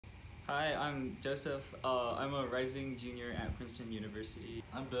Hi, I'm Joseph. I'm a rising junior at Princeton University.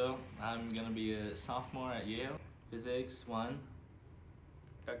 I'm Bill. I'm gonna be a sophomore at Yale. Physics 1.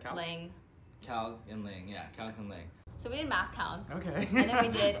 Calc? Lang. Calc and Lang. Yeah, Calc and Lang. So we did math counts. Okay. And then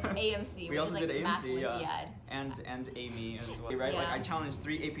we did AMC, We which also is like did math AMC, Olympiad. and Amy as well. Right? Yeah. Like I challenged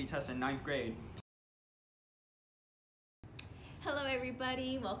 3 AP tests in 9th grade. Hello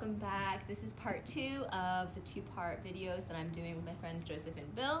everybody, welcome back. This is part 2 of the 2-part videos that I'm doing with my friends Joseph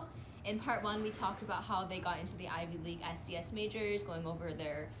and Bill. In part 1, we talked about how they got into the Ivy League SCS majors, going over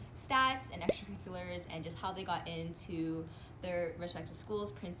their stats and extracurriculars, and just how they got into their respective schools,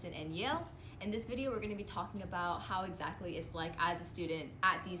 Princeton and Yale. In this video, we're going to be talking about how exactly it's like as a student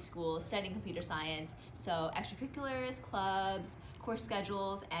at these schools studying computer science. So extracurriculars, clubs, course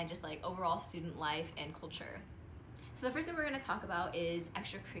schedules, and just like overall student life and culture. So the first thing we're going to talk about is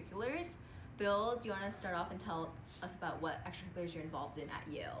extracurriculars. Bill, do you want to start off and tell us about what extracurriculars you're involved in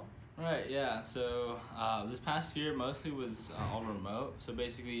at Yale? Right, yeah. So this past year mostly was all remote. So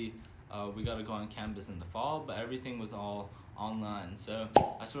basically we got to go on campus in the fall, but everything was all online. So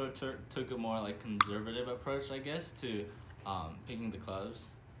I sort of took a more like conservative approach, I guess, to picking the clubs.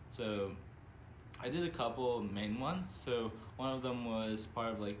 So I did a couple main ones. So one of them was part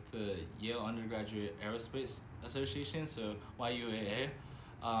of like the Yale Undergraduate Aerospace Association, so YUAA,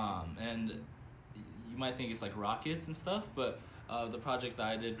 and you might think it's like rockets and stuff, but the project that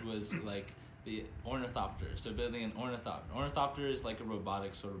I did was like the ornithopter, so building an ornithopter. Ornithopter is like a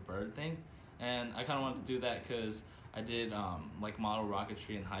robotic sort of bird thing, and I kind of wanted to do that because I did like model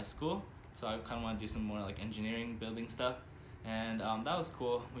rocketry in high school, so I kind of want to do some more like engineering building stuff, and that was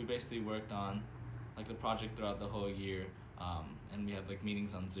cool. We basically worked on like the project throughout the whole year, and we had like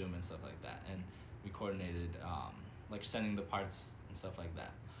meetings on Zoom and stuff like that, and we coordinated like sending the parts and stuff like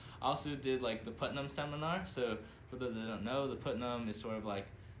that. I also did like the Putnam seminar. So for those that don't know, the Putnam is sort of like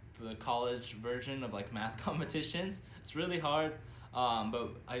the college version of like math competitions. It's really hard, but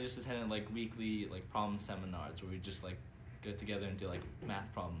I just attended like weekly like problem seminars where we just like get together and do like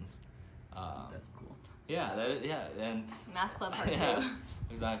math problems. That's cool. Yeah, and Math club part 2. yeah,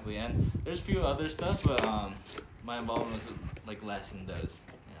 exactly. And there's a few other stuff, but my involvement was like less in those.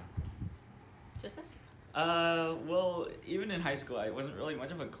 Yeah. Joseph? Well, even in high school, I wasn't really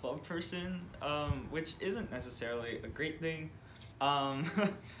much of a club person, which isn't necessarily a great thing.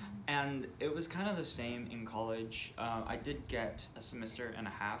 And it was kind of the same in college. I did get a semester and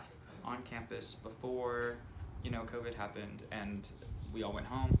a half on campus before, COVID happened and we all went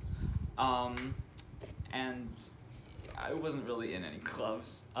home. And I wasn't really in any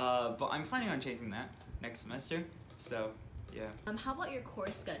clubs, but I'm planning on changing that next semester, so yeah. How about your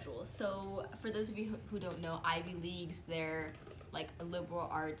course schedule? So for those of you who don't know, Ivy Leagues, they're like a liberal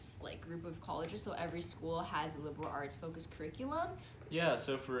arts like group of colleges, so every school has a liberal arts focused curriculum. Yeah,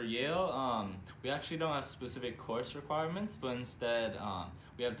 so for Yale, we actually don't have specific course requirements, but instead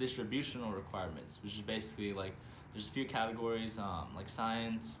we have distributional requirements, which is basically like there's a few categories like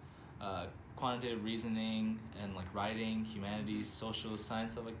science, quantitative reasoning, and like writing, humanities, social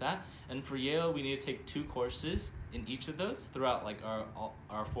science, stuff like that. And for Yale, we need to take 2 courses in each of those throughout like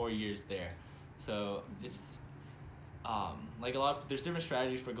our 4 years there. So it's like there's different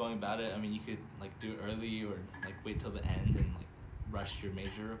strategies for going about it. I mean, you could like do it early or like wait till the end and like rush your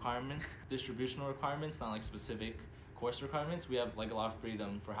major requirements. Distributional requirements, not like specific course requirements. We have like a lot of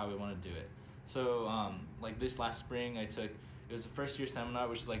freedom for how we want to do it. So like this last spring, it was a first year seminar,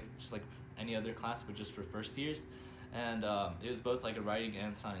 which is like just like any other class, but just for first years, and it was both like a writing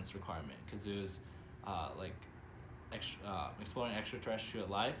and science requirement because it was like exploring extraterrestrial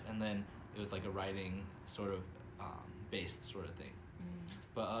life, and then it was like a writing sort of based sort of thing.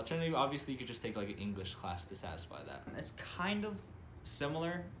 But alternatively, obviously, you could just take like an English class to satisfy that. It's kind of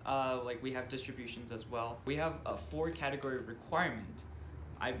similar. Like we have distributions as well. We have a 4-category requirement.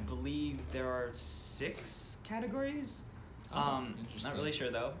 I believe there are 6 categories. Not really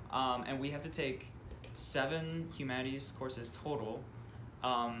sure though. And we have to take 7 humanities courses total,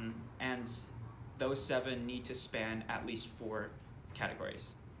 and those 7 need to span at least 4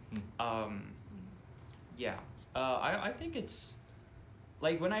 categories. Yeah. I think it's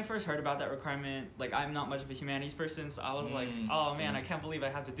like when I first heard about that requirement, like I'm not much of a humanities person, so I was like, oh man, I can't believe I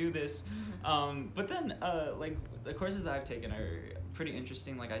have to do this. But then like the courses that I've taken are pretty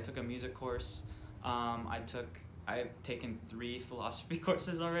interesting. Like I took a music course. I've taken 3 philosophy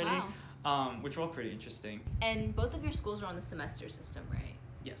courses already, Wow. Which were all pretty interesting. And both of your schools are on the semester system, right?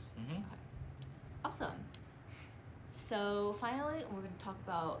 Yes. Mm-hmm. Okay. Awesome. So finally, we're going to talk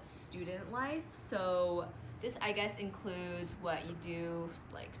about student life. So this, I guess, includes what you do,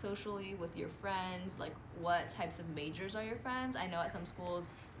 like, socially with your friends, like, what types of majors are your friends? I know at some schools,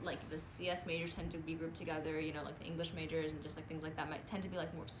 like, the CS majors tend to be grouped together, you know, like the English majors and just, like, things like that might tend to be,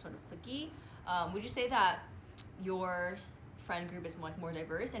 like, more sort of cliquey. Would you say that your friend group is, like, more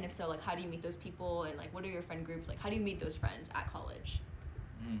diverse? And if so, like, how do you meet those people? And, like, what are your friend groups? Like, how do you meet those friends at college?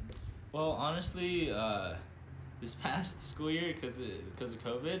 Well, honestly, this past school year, because of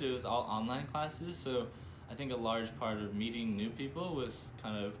COVID, it was all online classes, so I think a large part of meeting new people was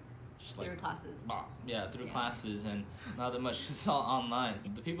kind of just like through classes. Through classes, and not that much because it's all online.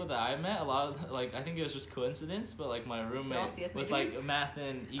 The people that I met, a lot of, like, I think it was just coincidence, but like my roommate was like math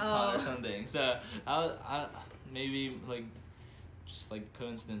and econ or something. So I maybe like just like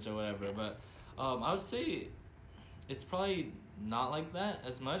coincidence or whatever. But I would say it's probably not like that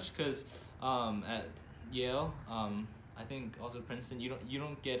as much because at Yale, I think also Princeton, you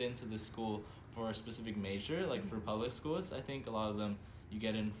don't get into the school for a specific major, like for public schools. I think a lot of them you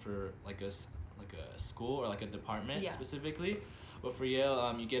get in for like a school or like a department specifically, but for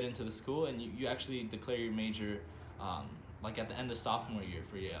Yale, you get into the school and you actually declare your major like at the end of sophomore year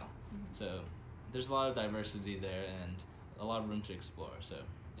for Yale. So there's a lot of diversity there and a lot of room to explore. So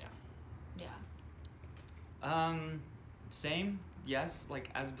Same, yes, like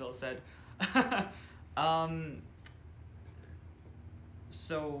as Bill said.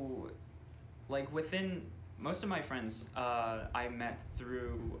 So like within most of my friends, I met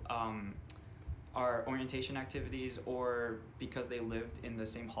through our orientation activities or because they lived in the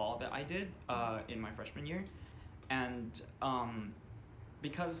same hall that I did in my freshman year. And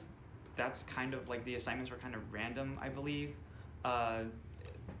because that's kind of like the assignments were kind of random, I believe,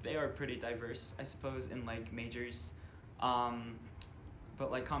 they are pretty diverse, I suppose, in like majors.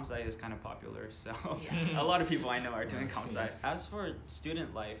 But like comp sci is kind of popular, so a lot of people I know are doing comp sci. As for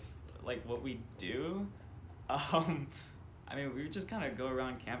student life, like what we do, I mean, we just kind of go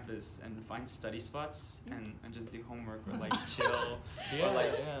around campus and find study spots and just do homework or like chill or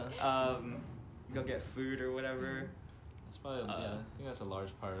like go get food or whatever. That's probably I think that's a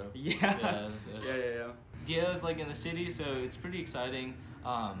large part of. Yeah. Yeah, it's like in the city, so it's pretty exciting.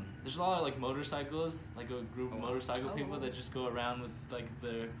 There's a lot of like motorcycles, like a group of motorcycle people that just go around with like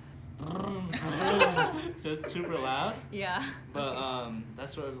their so it's super loud. Yeah. But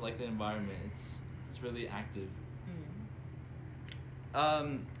that's sort of like the environment. It's really active.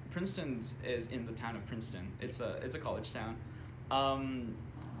 Princeton is in the town of Princeton. It's a college town.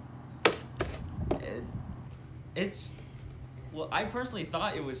 It's well, I personally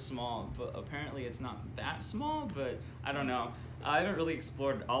thought it was small, but apparently it's not that small. But I don't know. I haven't really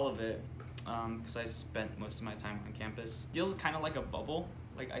explored all of it because I spent most of my time on campus. Yale's kind of like a bubble.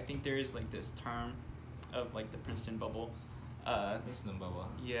 Like I think there is like this term of like the Princeton bubble. Princeton bubble.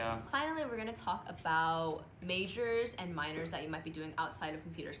 Yeah. Finally, we're gonna talk about majors and minors that you might be doing outside of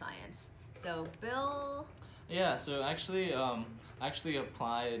computer science. So, Bill. Yeah. So actually,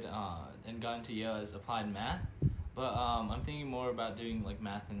 applied and got into Yale as applied math, but I'm thinking more about doing like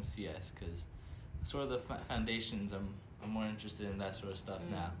math and CS because sort of the foundations. I'm more interested in that sort of stuff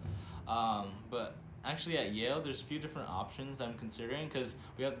now. But actually at Yale, there's a few different options I'm considering because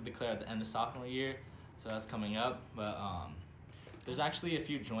we have to declare at the end of sophomore year, so that's coming up. But there's actually a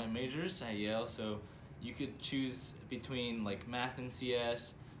few joint majors at Yale, so you could choose between like math and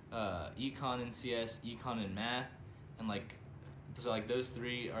CS, econ and CS, econ and math, and like so like those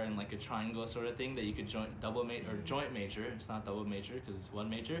three are in like a triangle sort of thing that you could joint major. It's not double major because it's one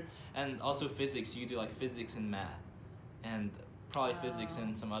major, and also physics. You could do like physics and math, and probably physics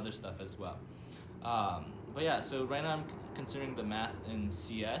and some other stuff as well. But yeah, so right now I'm considering the math and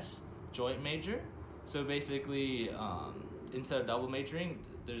CS joint major. So basically, instead of double majoring,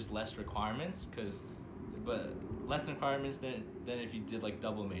 there's less requirements but less requirements than if you did like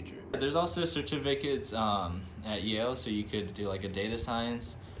double major. There's also certificates at Yale, so you could do like a data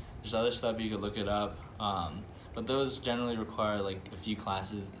science. There's other stuff you could look it up, but those generally require like a few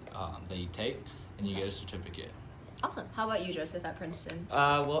classes that you take, and you get a certificate. Awesome. How about you, Joseph, at Princeton?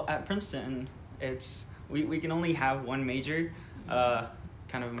 Well, at Princeton, we can only have one major.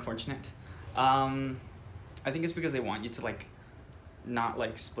 Kind of unfortunate. I think it's because they want you to like not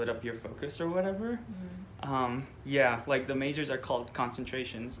like split up your focus or whatever. Like the majors are called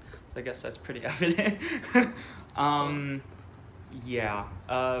concentrations, so I guess that's pretty evident.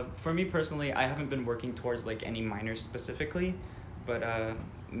 For me personally, I haven't been working towards like any minors specifically, but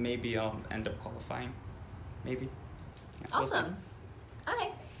maybe I'll end up qualifying. Maybe. Yeah, awesome.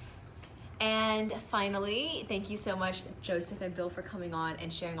 Okay. And finally, thank you so much, Joseph and Bill, for coming on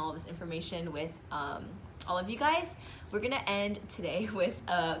and sharing all this information with all of you guys. We're gonna end today with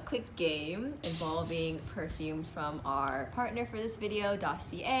a quick game involving perfumes from our partner for this video,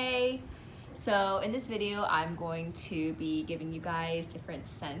 Dossier. So in this video, I'm going to be giving you guys different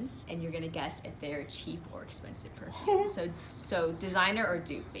scents, and you're gonna guess if they're cheap or expensive perfume. So designer or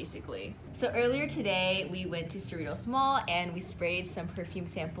dupe, basically. So earlier today, we went to Cerritos Mall and we sprayed some perfume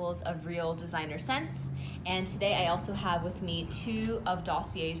samples of real designer scents. And today I also have with me 2 of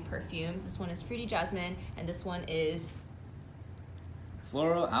Dossier's perfumes. This one is Fruity Jasmine, and this one is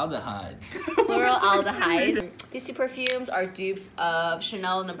Floral aldehydes. Floral aldehyde. These 2 perfumes are dupes of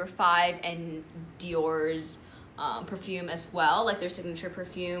Chanel No. 5 and Dior's perfume as well, like their signature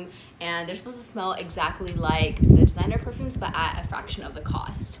perfume. And they're supposed to smell exactly like the designer perfumes, but at a fraction of the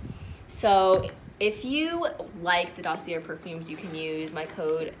cost. So if you like the Dossier perfumes, you can use my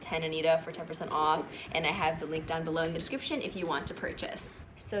code 10Anita for 10% off. And I have the link down below in the description if you want to purchase.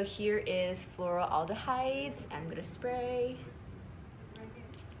 So here is floral aldehydes. I'm gonna spray.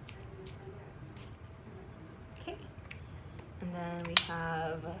 And then we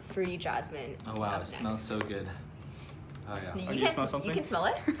have Fruity Jasmine. Oh wow, it smells so good. Oh yeah. Oh, you smell something? You can smell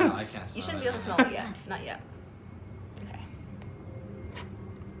it? No, I can't smell You shouldn't it. be able to smell it yet. Not yet. Okay.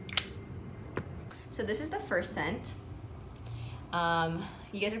 So this is the first scent.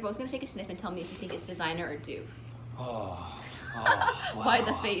 You guys are both gonna take a sniff and tell me if you think it's designer or dupe. Oh, wow. Why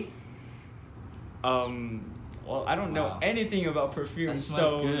the face? Well, I don't know anything about That perfumes,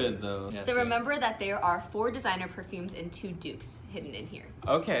 smells so good though. So remember that there are 4 designer perfumes and 2 dupes hidden in here.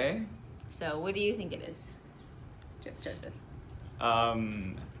 Okay. So what do you think it is, Joseph?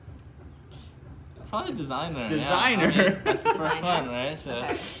 Probably designer. Designer. Yeah. I mean, that's the first Designer? one, right? So.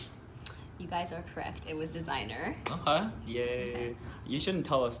 Okay. You guys are correct. It was designer. Okay. Yay. Okay. You shouldn't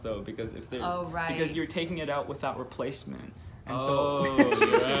tell us though, because if they're because you're taking it out without replacement. And Oh, True, you're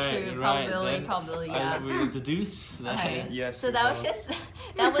true, right, true. you're right. Probability, Then yeah. we would deduce that. Okay. Yes. So we that was will. just,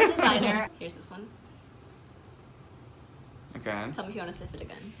 that was designer. Here's this one. Okay. Tell me if you want to sniff it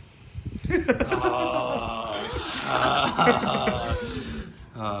again.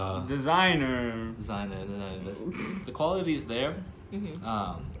 Designer. Designer. The quality's there.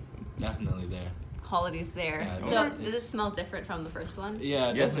 Mm-hmm. Definitely there. Quality's there. Yeah, So it's- does it smell different from the first one?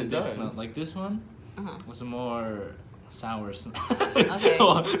 Yeah, Yes, definitely it did does. smell. Like this one Uh-huh. was a more sour smell. Okay.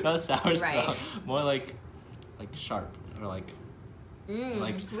 Well, not sour Right. smell. More like sharp or like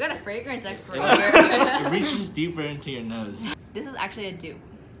like- We got a fragrance expert it here. reaches deeper into your nose. This is actually a dupe.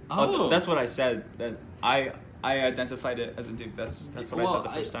 Oh, that's what I said. That I identified it as a dupe. That's what I said the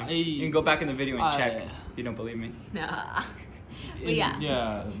first time. You can go back in the video and check. If you don't believe me. Nah. But yeah.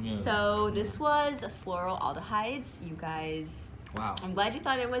 Yeah. So this was floral aldehydes. You guys, Wow. I'm glad you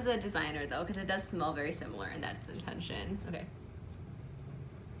thought it was a designer though, because it does smell very similar, and that's the intention. Okay.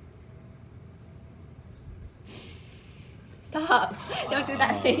 Stop! Don't do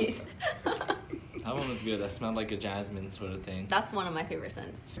that face. That one was good. That smelled like a jasmine sort of thing. That's one of my favorite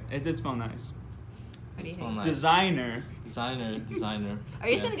scents. It did smell nice. What do you Smell think? nice. Designer. Designer. Are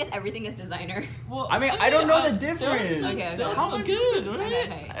you just gonna guess everything is designer? Well, I mean, I don't know the difference. Okay. That How smell much good,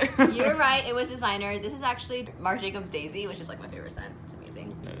 right? Okay. You're right. It was designer. This is actually Marc Jacobs Daisy, which is like my favorite scent. It's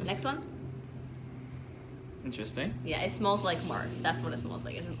amazing. Yes. Next one. Interesting. Yeah, it smells like Marc. That's what it smells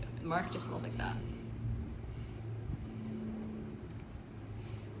like. Marc just smells like that.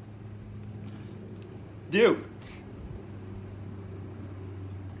 Dupe.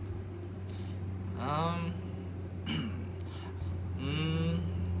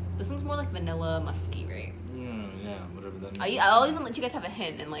 This one's more like vanilla musky, right? Yeah, whatever that means. I'll even let you guys have a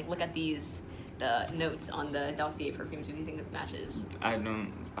hint and like look at the notes on the Dossier perfumes if you think it matches. I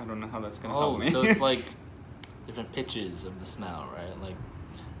don't know how that's gonna help me. So it's like different pitches of the smell, right?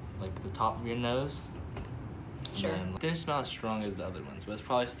 Like the top of your nose. Sure. And their smell as strong as the other ones, but it's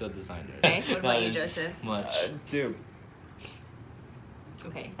probably still designer. Okay, what about That you, is Joseph? Much. Dupe.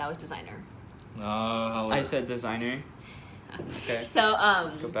 Okay, that was designer. Oh, I said designer. Okay. So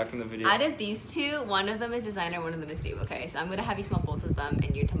Go back in the video. out of these 2, one of them is designer, one of them is dupe. Okay, so I'm gonna have you smell both of them,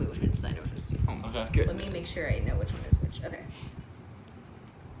 and you tell me which one is designer, which one is dupe. Oh my Okay. goodness. Let me make sure I know which one is which. Okay.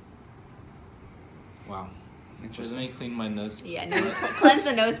 Wow. Just Interesting. let me clean my nose. Yeah, cleanse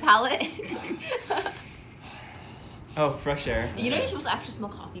the nose palette. Oh, fresh air. You know you're supposed to actually smell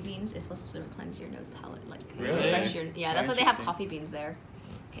coffee beans? It's supposed to cleanse your nose palette, like Really? refresh your. Yeah, that's why they have Interesting. coffee beans there.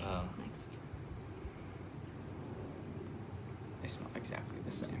 Okay, Oh. next. They smell exactly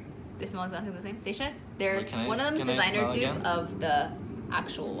the same. They smell exactly the same. They should. They're Wait, can I- one of them is can I designer smell dupe again? of the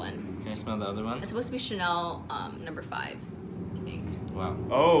actual one. Can I smell the other one? It's supposed to be Chanel No. 5, I think, Wow.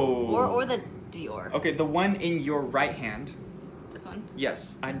 Oh. or the Dior. Okay, the one in your right hand. This one?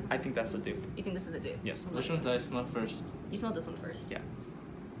 Yes, I think that's the dupe. You think this is the dupe? Yes. Which one did I smell first? You smelled this one first. Yeah.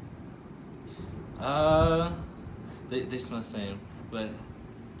 They smell the same, but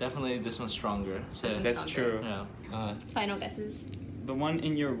definitely this one's stronger. So That's true. yeah. Final guesses? The one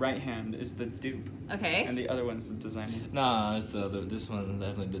in your right hand is the dupe, Okay. and the other one's the designer. No, it's the other. This one is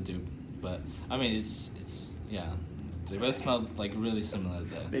definitely the dupe. But I mean, it's yeah. They both smell like really similar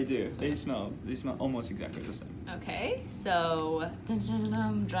though. They do. They smell almost exactly the same. Okay, so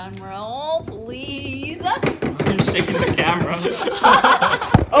drum roll, please. You're shaking the camera.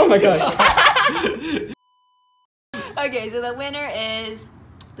 Oh my gosh. Okay, so the winner is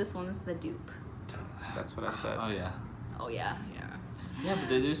this one's the dupe. That's what I said. Oh yeah. Oh yeah. Yeah, but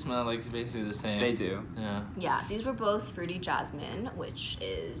they do smell like basically the same. They do. Yeah. Yeah, these were both Fruity Jasmine, which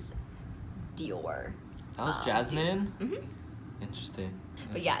is Dior. That was Jasmine? Mm-hmm. Interesting.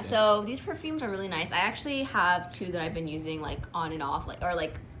 But yeah, so these perfumes are really nice. I actually have two that I've been using like on and off, like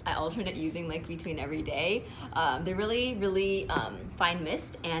I alternate using like between every day. They're really, really fine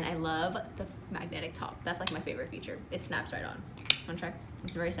mist, and I love the magnetic top. That's like my favorite feature. It snaps right on. Wanna try?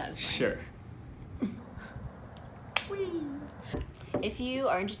 It's very satisfying. Sure. If you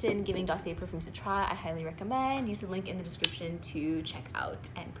are interested in giving Dossier perfumes a try, I highly recommend. Use the link in the description to check out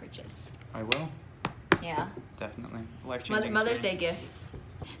and purchase. I will. Yeah. Definitely. Life-changing Mother's Day experience.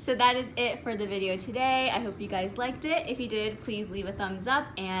 gifts. So that is it for the video today. I hope you guys liked it. If you did, please leave a thumbs up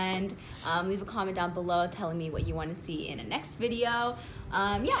and leave a comment down below telling me what you want to see in a next video.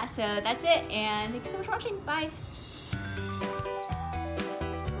 Yeah, so that's it, and thank you so much for watching. Bye.